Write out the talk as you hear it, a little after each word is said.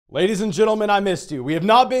Ladies and gentlemen, I missed you. We have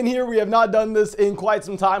not been here. We have not done this in quite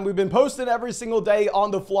some time. We've been posting every single day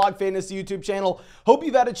on the Vlog Fantasy YouTube channel. Hope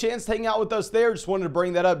you've had a chance to hang out with us there. Just wanted to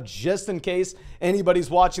bring that up just in case anybody's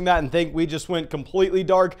watching that and think we just went completely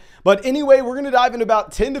dark. But anyway, we're going to dive into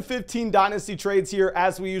about 10 to 15 Dynasty trades here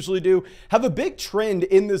as we usually do. Have a big trend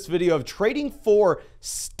in this video of trading for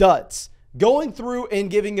studs. Going through and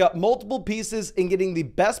giving up multiple pieces and getting the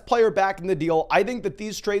best player back in the deal. I think that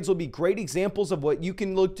these trades will be great examples of what you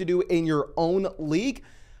can look to do in your own league.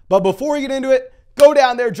 But before we get into it, go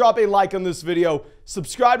down there, drop a like on this video,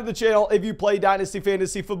 subscribe to the channel if you play Dynasty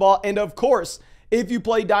Fantasy Football, and of course, if you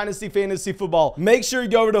play Dynasty Fantasy Football, make sure you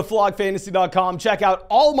go over to vlogfantasy.com. Check out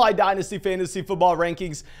all my Dynasty Fantasy Football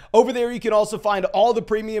rankings. Over there, you can also find all the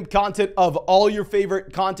premium content of all your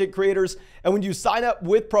favorite content creators. And when you sign up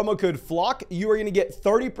with promo code FLOCK, you are going to get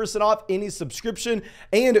 30% off any subscription.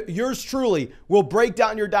 And yours truly will break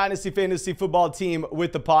down your Dynasty Fantasy Football team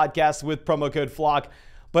with the podcast with promo code FLOCK.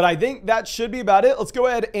 But I think that should be about it. Let's go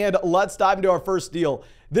ahead and let's dive into our first deal.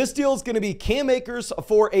 This deal is going to be Cam Akers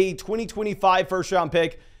for a 2025 first-round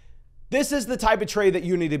pick. This is the type of trade that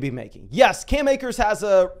you need to be making. Yes, Cam Akers has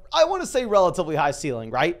a, I want to say, relatively high ceiling,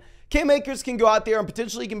 right? Cam Akers can go out there and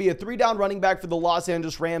potentially can be a 3-down running back for the Los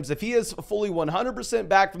Angeles Rams if he is fully 100%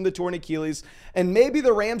 back from the torn Achilles. And maybe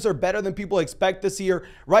the Rams are better than people expect this year.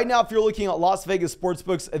 Right now, if you're looking at Las Vegas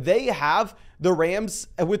sportsbooks, they have the Rams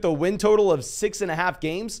with a win total of 6.5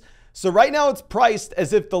 games. So right now it's priced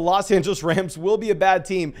as if the Los Angeles Rams will be a bad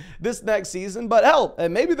team this next season. But hell,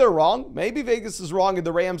 maybe they're wrong. Maybe Vegas is wrong and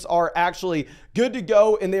the Rams are actually good to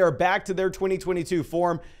go and they are back to their 2022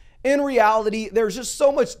 form. In reality, there's just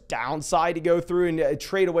so much downside to go through and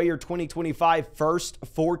trade away your 2025 first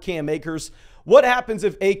for Cam Akers. What happens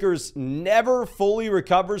if Akers never fully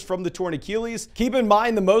recovers from the torn Achilles? Keep in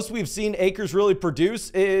mind, the most we've seen Akers really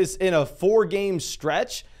produce is in a 4-game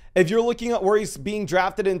stretch. If you're looking at where he's being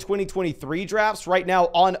drafted in 2023 drafts, right now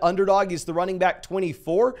on Underdog, he's the running back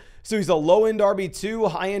 24. So he's a low-end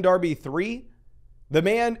RB2, high-end RB3. The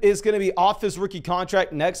man is going to be off his rookie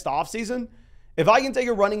contract next offseason. If I can take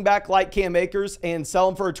a running back like Cam Akers and sell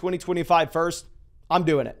him for a 2025 first, I'm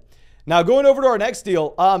doing it. Now, going over to our next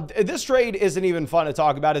deal, this trade isn't even fun to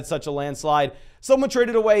talk about. It's such a landslide. Someone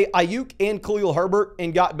traded away Ayuk and Khalil Herbert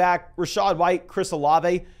and got back Rachaad White, Chris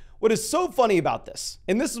Olave. What is so funny about this,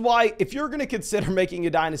 and this is why if you're going to consider making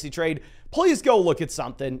a dynasty trade, please go look at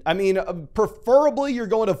something. I mean, preferably you're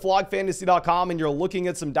going to vlogfantasy.com and you're looking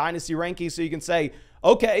at some dynasty rankings so you can say,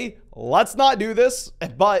 okay, let's not do this.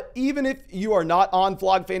 But even if you are not on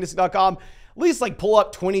vlogfantasy.com, at least like pull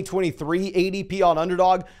up 2023 ADP on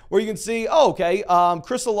Underdog where you can see, oh, okay,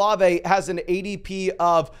 Chris Olave has an ADP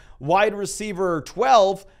of wide receiver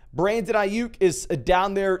 12. Brandon Ayuk is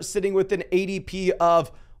down there sitting with an ADP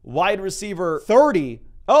of wide receiver 30.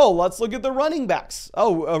 Oh, let's look at the running backs.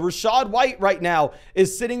 Oh, Rachaad White right now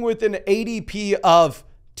is sitting with an ADP of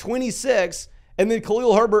 26. And then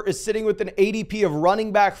Khalil Herbert is sitting with an ADP of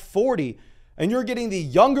running back 40. And you're getting the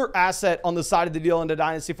younger asset on the side of the deal in the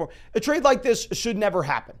dynasty form. A trade like this should never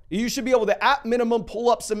happen. You should be able to, at minimum, pull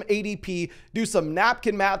up some ADP, do some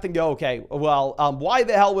napkin math, and go, okay, well, why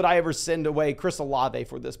the hell would I ever send away Chris Olave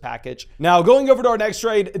for this package? Now, going over to our next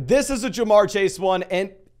trade, this is a Jamar Chase one,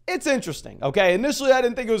 and it's interesting, okay? Initially, I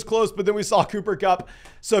didn't think it was close, but then we saw Cooper Kupp.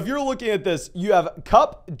 So if you're looking at this, you have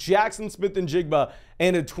Kupp, Jackson Smith-Njigba,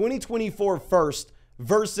 and a 2024 first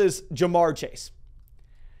versus Jamar Chase.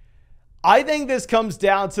 I think this comes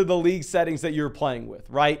down to the league settings that you're playing with,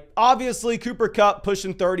 right? Obviously, Cooper Kupp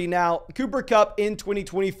pushing 30 now. Cooper Kupp in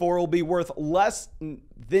 2024 will be worth less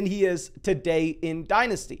than he is today in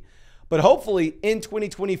Dynasty. But hopefully, in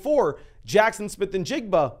 2024, Jackson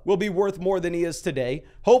Smith-Njigba will be worth more than he is today.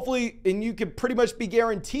 Hopefully, and you can pretty much be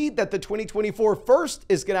guaranteed that the 2024 first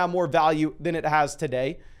is going to have more value than it has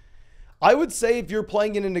today. I would say if you're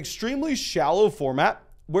playing in an extremely shallow format,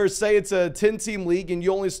 where say it's a 10-team league and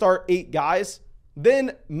you only start 8 guys,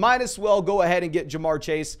 then might as well go ahead and get Jamar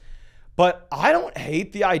Chase. But I don't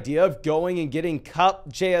hate the idea of going and getting Kupp,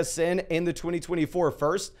 JSN in the 2024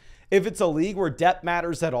 first if it's a league where depth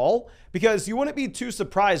matters at all, because you wouldn't be too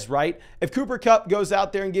surprised, right? If Cooper Kupp goes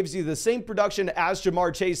out there and gives you the same production as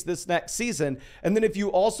Jamar Chase this next season, and then if you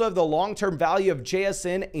also have the long-term value of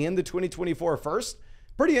JSN and the 2024 first,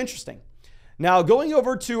 pretty interesting. Now, going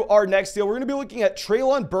over to our next deal, we're going to be looking at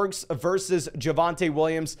Treylon Burks versus Javonte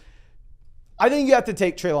Williams. I think you have to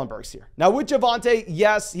take Treylon Burks here. Now, with Javonte,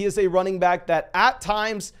 yes, he is a running back that at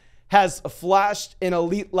times has flashed an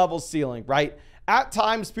elite level ceiling, right? At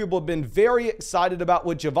times, people have been very excited about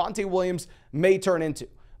what Javonte Williams may turn into.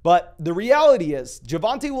 But the reality is,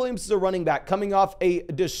 Javonte Williams is a running back coming off a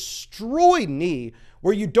destroyed knee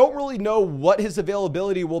where you don't really know what his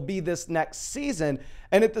availability will be this next season.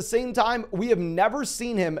 And at the same time, we have never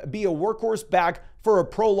seen him be a workhorse back for a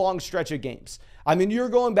prolonged stretch of games. I mean, you're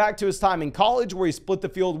going back to his time in college where he split the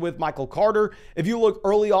field with Michael Carter. If you look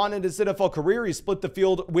early on in his NFL career, he split the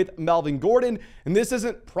field with Melvin Gordon. And this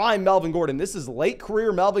isn't prime Melvin Gordon. This is late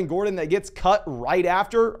career Melvin Gordon that gets cut right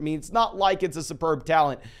after. I mean, it's not like it's a superb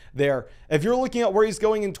talent there. If you're looking at where he's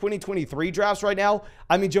going in 2023 drafts right now,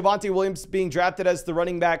 I mean, Javonte Williams being drafted as the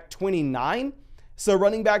running back 29. So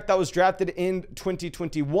running back that was drafted in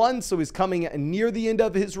 2021. So he's coming near the end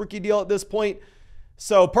of his rookie deal at this point.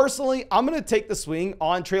 So personally, I'm going to take the swing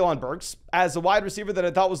on Treylon Burks as a wide receiver that I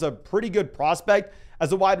thought was a pretty good prospect,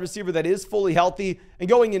 as a wide receiver that is fully healthy and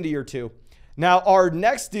going into year 2. Now, our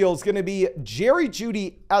next deal is going to be Jerry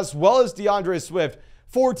Jeudy as well as DeAndre Swift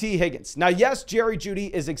for T. Higgins. Now, yes, Jerry Jeudy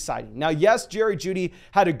is exciting. Now, yes, Jerry Jeudy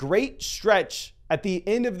had a great stretch at the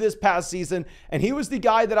end of this past season, and he was the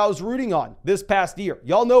guy that I was rooting on this past year.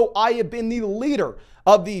 Y'all know I have been the leader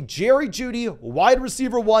of the Jerry Jeudy wide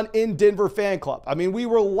receiver 1 in Denver fan club. I mean, we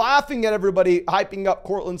were laughing at everybody hyping up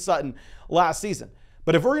Courtland Sutton last season.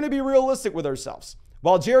 But if we're going to be realistic with ourselves,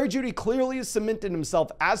 while Jerry Jeudy clearly has cemented himself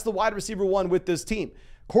as the wide receiver 1 with this team,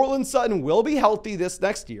 Courtland Sutton will be healthy this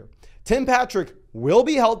next year. Tim Patrick will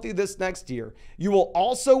be healthy this next year. You will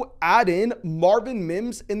also add in Marvin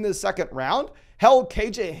Mims in the second round. Hell,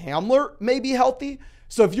 KJ Hamler may be healthy.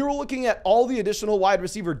 So if you're looking at all the additional wide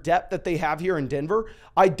receiver depth that they have here in Denver,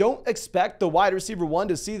 I don't expect the wide receiver 1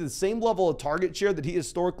 to see the same level of target share that he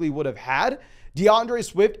historically would have had. DeAndre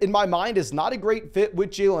Swift, in my mind, is not a great fit with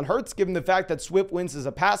Jalen Hurts, given the fact that Swift wins as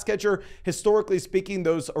a pass catcher. Historically speaking,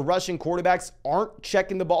 those rushing quarterbacks aren't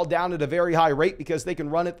checking the ball down at a very high rate because they can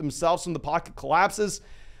run it themselves when the pocket collapses.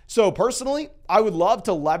 So personally, I would love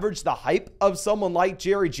to leverage the hype of someone like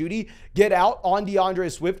Jerry Jeudy, get out on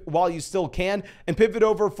DeAndre Swift while you still can, and pivot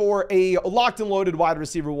over for a locked and loaded wide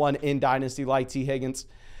receiver 1 in Dynasty like T. Higgins.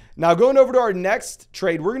 Now, going over to our next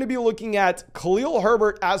trade, we're going to be looking at Khalil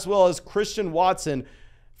Herbert as well as Christian Watson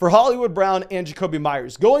for Hollywood Brown and Jacoby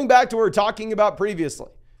Myers. Going back to what we were talking about previously,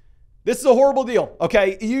 this is a horrible deal,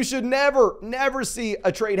 okay? You should never see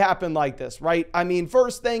a trade happen like this, right? I mean,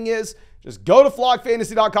 first thing is, just go to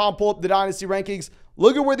flockfantasy.com, pull up the Dynasty rankings,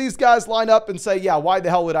 look at where these guys line up and say, yeah, why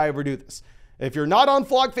the hell would I ever do this? If you're not on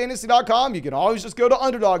flockfantasy.com, you can always just go to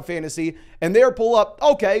Underdog Fantasy and there pull up,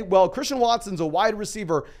 okay, well, Christian Watson's a wide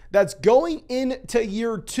receiver that's going into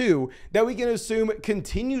year 2 that we can assume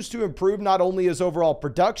continues to improve not only his overall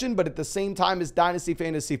production, but at the same time his Dynasty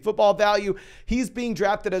fantasy football value. He's being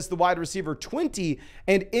drafted as the wide receiver 20.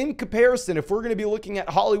 And in comparison, if we're going to be looking at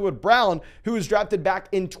Hollywood Brown, who was drafted back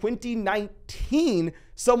in 2019,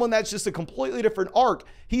 someone that's just a completely different arc,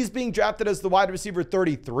 he's being drafted as the wide receiver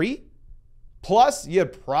 33. Plus,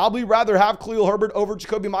 you'd probably rather have Khalil Herbert over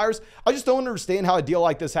Jacoby Myers. I just don't understand how a deal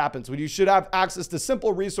like this happens when you should have access to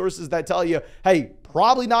simple resources that tell you, hey,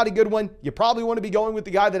 probably not a good one. You probably want to be going with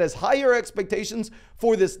the guy that has higher expectations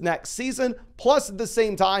for this next season, plus at the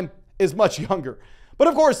same time is much younger. But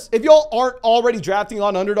of course, if y'all aren't already drafting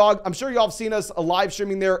on Underdog, I'm sure y'all have seen us live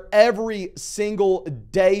streaming there every single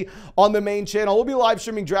day on the main channel. We'll be live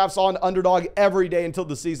streaming drafts on Underdog every day until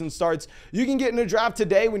the season starts. You can get in a draft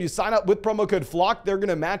today when you sign up with promo code FLOCK. They're going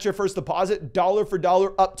to match your first deposit dollar for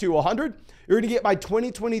dollar up to $100. You're going to get my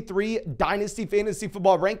 2023 Dynasty Fantasy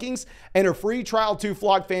Football rankings and a free trial to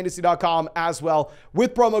flockfantasy.com as well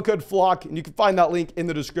with promo code FLOCK. And you can find that link in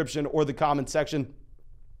the description or the comment section.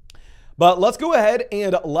 But let's go ahead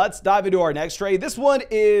and let's dive into our next trade. This one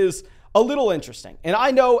is a little interesting. And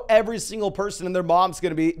I know every single person and their mom's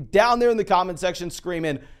going to be down there in the comment section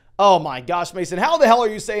screaming, oh my gosh, Mason, how the hell are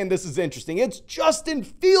you saying this is interesting? It's Justin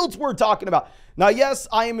Fields we're talking about. Now, yes,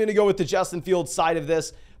 I am going to go with the Justin Fields side of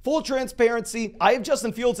this. Full transparency, I have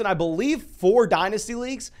Justin Fields in, I believe, 4 Dynasty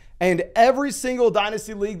leagues. And every single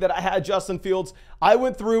Dynasty league that I had Justin Fields, I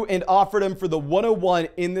went through and offered him for the 101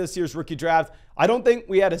 in this year's rookie draft. I don't think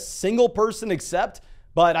we had a single person accept,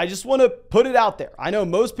 but I just want to put it out there. I know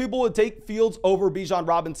most people would take Fields over Bijan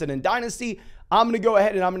Robinson in Dynasty. I'm going to go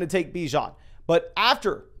ahead and I'm going to take Bijan. But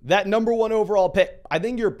after that #1 overall pick, I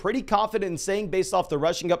think you're pretty confident in saying, based off the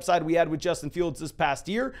rushing upside we had with Justin Fields this past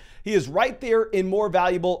year, he is right there and more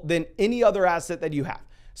valuable than any other asset that you have.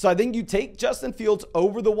 So I think you take Justin Fields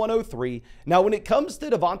over the 103. Now, when it comes to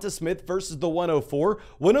Devonta Smith versus the 104,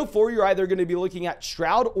 you're either going to be looking at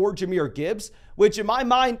Stroud or Jahmyr Gibbs, which in my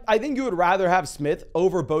mind, I think you would rather have Smith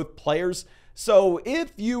over both players. So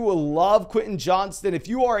if you love Quentin Johnston, if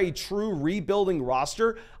you are a true rebuilding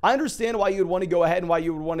roster, I understand why you would want to go ahead and why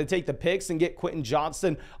you would want to take the picks and get Quentin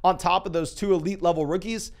Johnston on top of those 2 elite level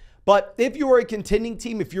rookies. But if you are a contending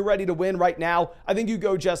team, if you're ready to win right now, I think you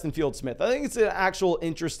go Justin Fields-Smith. I think it's an actual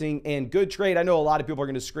interesting and good trade. I know a lot of people are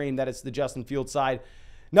going to scream that it's the Justin Fields side.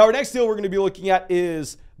 Now, our next deal we're going to be looking at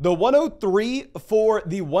is the 103 for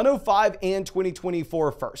the 105 and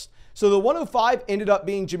 2024 first. So the 105 ended up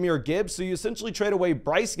being Jahmyr Gibbs. So you essentially trade away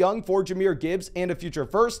Bryce Young for Jahmyr Gibbs and a future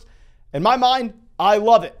first. In my mind, I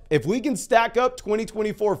love it. If we can stack up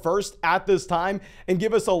 2024 first at this time and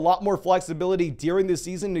give us a lot more flexibility during the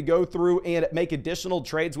season to go through and make additional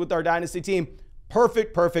trades with our dynasty team,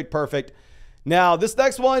 perfect, perfect, perfect. Now, this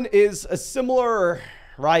next one is a similar,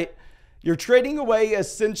 right? You're trading away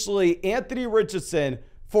essentially Anthony Richardson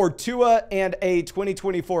for Tua and a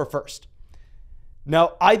 2024 first.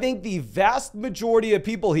 Now, I think the vast majority of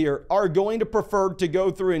people here are going to prefer to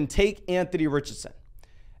go through and take Anthony Richardson.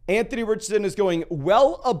 Anthony Richardson is going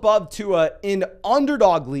well above Tua in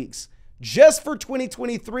underdog leagues. Just for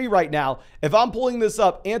 2023 right now, if I'm pulling this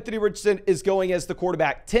up, Anthony Richardson is going as the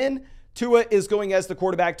quarterback 10. Tua is going as the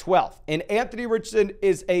quarterback 12. And Anthony Richardson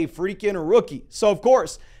is a freaking rookie. So, of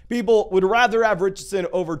course, people would rather have Richardson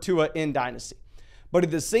over Tua in Dynasty. But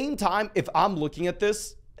at the same time, if I'm looking at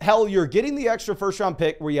this, hell, you're getting the extra first-round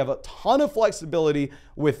pick where you have a ton of flexibility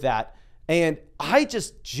with that. And I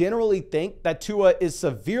just generally think that Tua is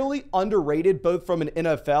severely underrated, both from an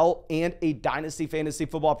NFL and a Dynasty fantasy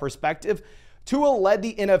football perspective. Tua led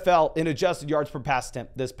the NFL in adjusted yards per pass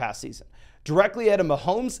attempt this past season, directly ahead of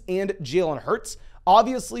Mahomes and Jalen Hurts.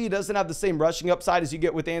 Obviously, he doesn't have the same rushing upside as you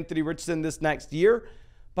get with Anthony Richardson this next year.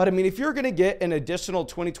 But I mean, if you're going to get an additional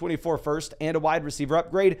 2024 first and a wide receiver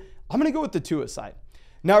upgrade, I'm going to go with the Tua side.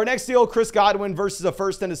 Now, our next deal, Chris Godwin versus a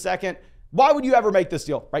first and a second. Why would you ever make this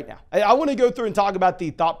deal right now? I want to go through and talk about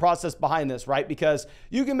the thought process behind this, right? Because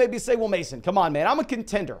you can maybe say, well, Mason, come on, man. I'm a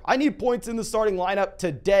contender. I need points in the starting lineup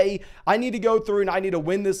today. I need to go through and I need to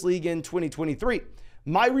win this league in 2023.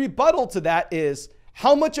 My rebuttal to that is,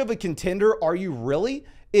 how much of a contender are you really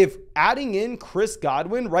if adding in Chris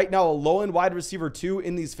Godwin, right now a low-end wide receiver 2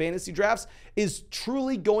 in these fantasy drafts, is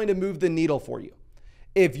truly going to move the needle for you?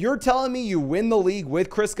 If you're telling me you win the league with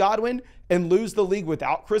Chris Godwin and lose the league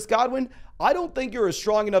without Chris Godwin, I don't think you're a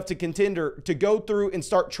strong enough to contender to go through and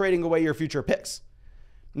start trading away your future picks.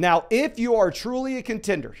 Now, if you are truly a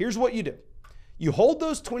contender, here's what you do. You hold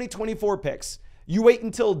those 2024 picks. You wait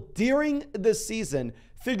until during the season,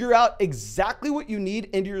 figure out exactly what you need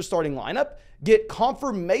into your starting lineup, get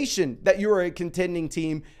confirmation that you're a contending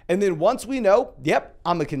team, and then once we know, yep,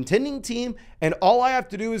 I'm a contending team, and all I have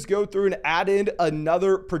to do is go through and add in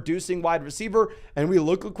another producing wide receiver, and we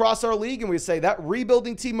look across our league and we say that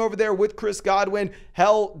rebuilding team over there with Chris Godwin,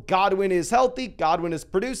 hell, Godwin is healthy, Godwin is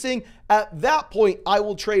producing. At that point, I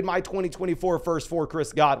will trade my 2024 first for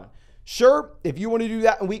Chris Godwin. Sure, if you want to do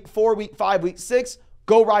that in week 4, week 5, week 6,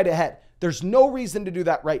 go right ahead. There's no reason to do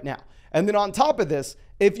that right now. And then on top of this,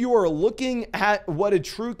 if you are looking at what a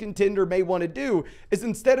true contender may want to do, is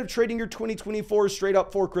instead of trading your 2024 straight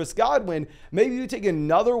up for Chris Godwin, maybe you take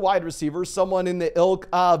another wide receiver, someone in the ilk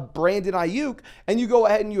of Brandon Ayuk, and you go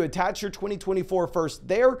ahead and you attach your 2024 first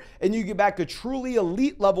there, and you get back a truly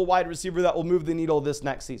elite level wide receiver that will move the needle this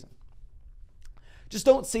next season. Just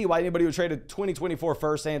don't see why anybody would trade a 2024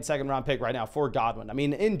 first and second round pick right now for Godwin. I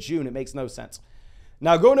mean, in June, it makes no sense.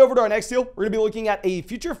 Now, going over to our next deal, we're going to be looking at a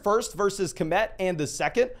future first versus Kmet and the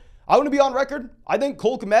second. I want to be on record. I think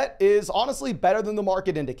Cole Kmet is honestly better than the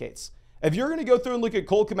market indicates. If you're going to go through and look at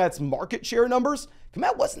Cole Kmet's market share numbers,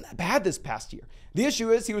 Kmet wasn't that bad this past year. The issue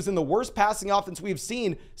is he was in the worst passing offense we've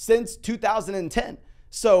seen since 2010.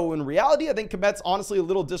 So in reality, I think Kmet's honestly a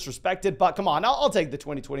little disrespected, but come on, I'll take the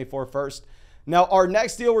 2024 first. Now, our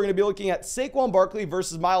next deal, we're going to be looking at Saquon Barkley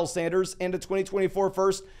versus Miles Sanders and a 2024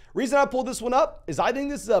 first. Reason I pulled this one up is I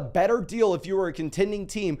think this is a better deal if you were a contending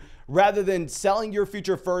team rather than selling your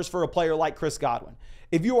future first for a player like Chris Godwin.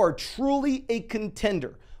 If you are truly a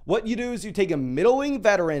contender, what you do is you take a middling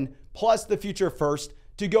veteran plus the future first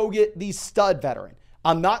to go get the stud veteran.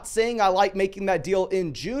 I'm not saying I like making that deal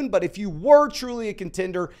in June, but if you were truly a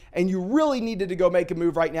contender and you really needed to go make a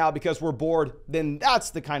move right now because we're bored, then that's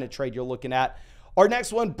the kind of trade you're looking at. Our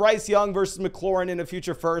next one, Bryce Young versus McLaurin in a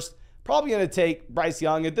future first. Probably going to take Bryce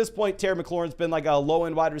Young. At this point, Terry McLaurin's been like a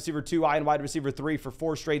low-end wide receiver 2, high-end wide receiver 3 for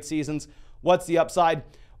 4 straight seasons. What's the upside?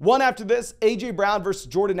 One after this, A.J. Brown versus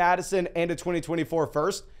Jordan Addison and a 2024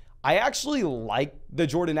 first. I actually like the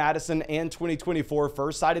Jordan Addison and 2024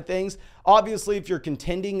 first side of things. Obviously, if you're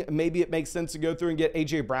contending, maybe it makes sense to go through and get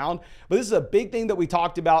A.J. Brown. But this is a big thing that we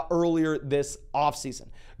talked about earlier this offseason.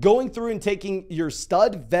 Going through and taking your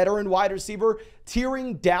stud veteran wide receiver,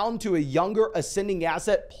 tiering down to a younger ascending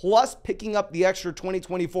asset, plus picking up the extra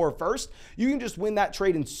 2024 first. You can just win that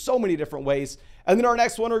trade in so many different ways. And then our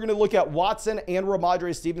next one, we're going to look at Watson and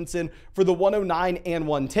Ramondre Stevenson for the 109 and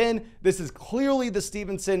 110. This is clearly the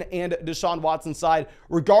Stevenson and Deshaun Watson side,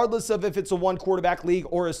 regardless of if it's a one quarterback league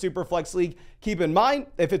or a super flex league. Keep in mind,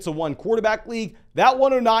 if it's a one quarterback league, that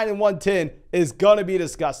 109 and 110 is going to be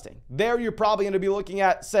disgusting. There, you're probably going to be looking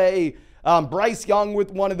at, say, Bryce Young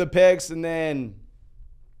with one of the picks, and then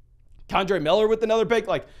Kendre Miller with another pick.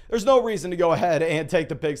 Like, there's no reason to go ahead and take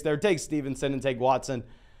the picks there. Take Stevenson and take Watson.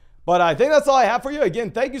 But I think that's all I have for you.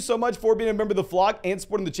 Again, thank you so much for being a member of the flock and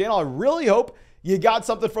supporting the channel. I really hope you got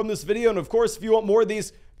something from this video. And of course, if you want more of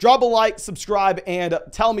these, drop a like, subscribe, and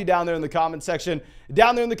tell me down there in the comment section.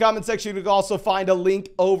 Down there in the comment section, you can also find a link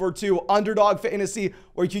over to Underdog Fantasy,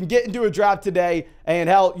 where you can get into a draft today. And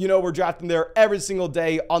hell, you know we're drafting there every single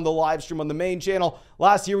day on the live stream on the main channel.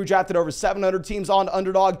 Last year, we drafted over 700 teams on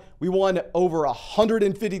Underdog. We won over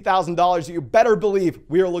 $150,000. You better believe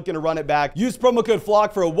we are looking to run it back. Use promo code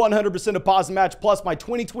FLOCK for a 100% deposit match, plus my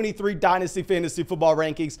 2023 Dynasty Fantasy Football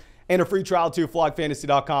rankings and a free trial to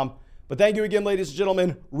flockfantasy.com. But thank you again, ladies and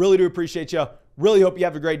gentlemen. Really do appreciate you. Really hope you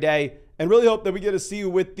have a great day. And really hope that we get to see you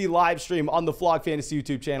with the live stream on the Flock Fantasy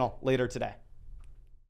YouTube channel later today.